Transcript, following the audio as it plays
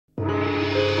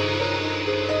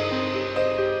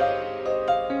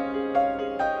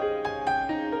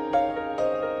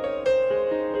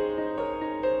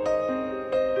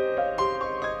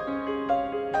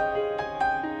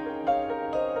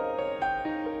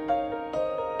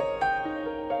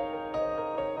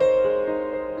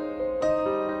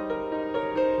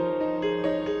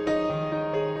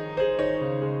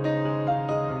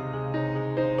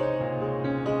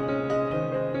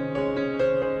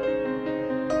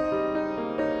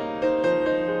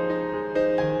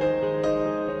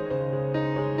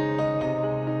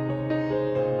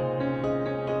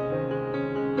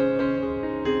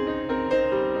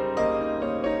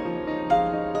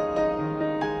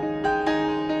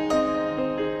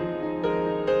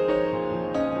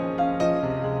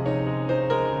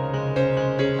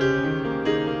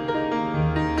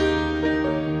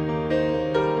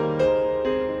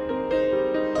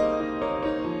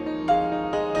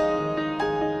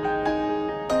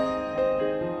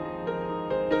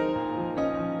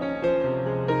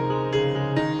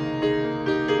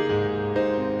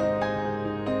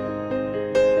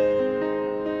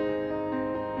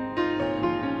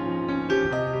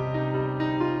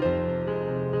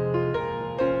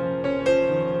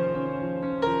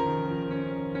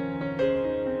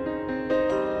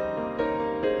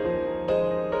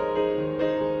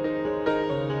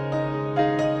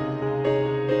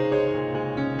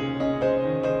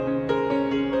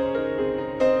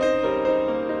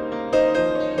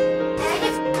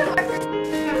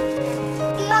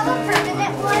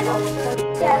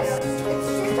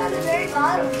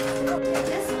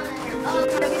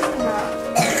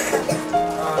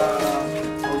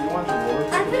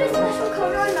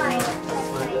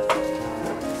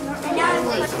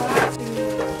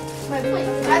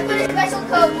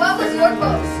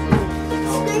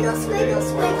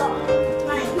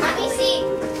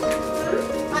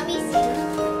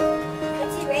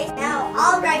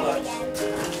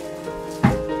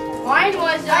Mine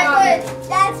was,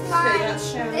 That's mine.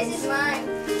 This is mine.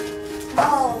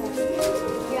 Oh.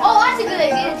 Oh, that's a good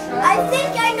idea, Troy. I think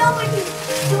I know what he's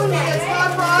doing that. It's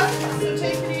not hot, so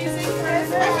take it easy.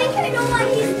 I think I know why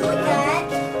he's doing that.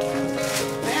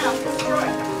 Man, destroy.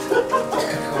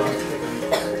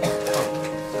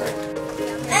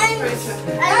 And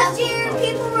last year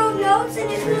people wrote notes,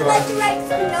 and if you would like to write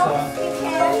some notes, you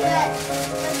can.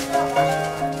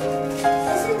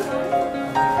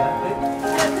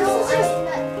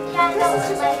 This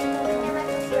is mine.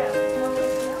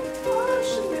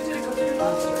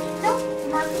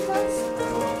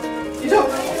 You don't.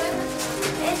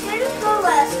 It didn't go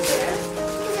last year.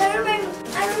 Because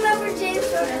I remember James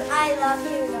wrote an I love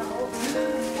you note.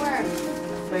 Where?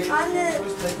 On here.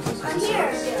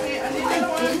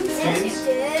 Yes, you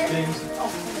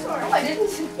did. No, I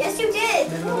didn't. Yes, you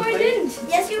did. No, I didn't.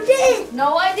 Yes, you did.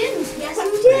 No, I didn't. Yes,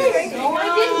 you did. No, I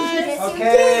didn't. Yes, you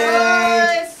Okay. did.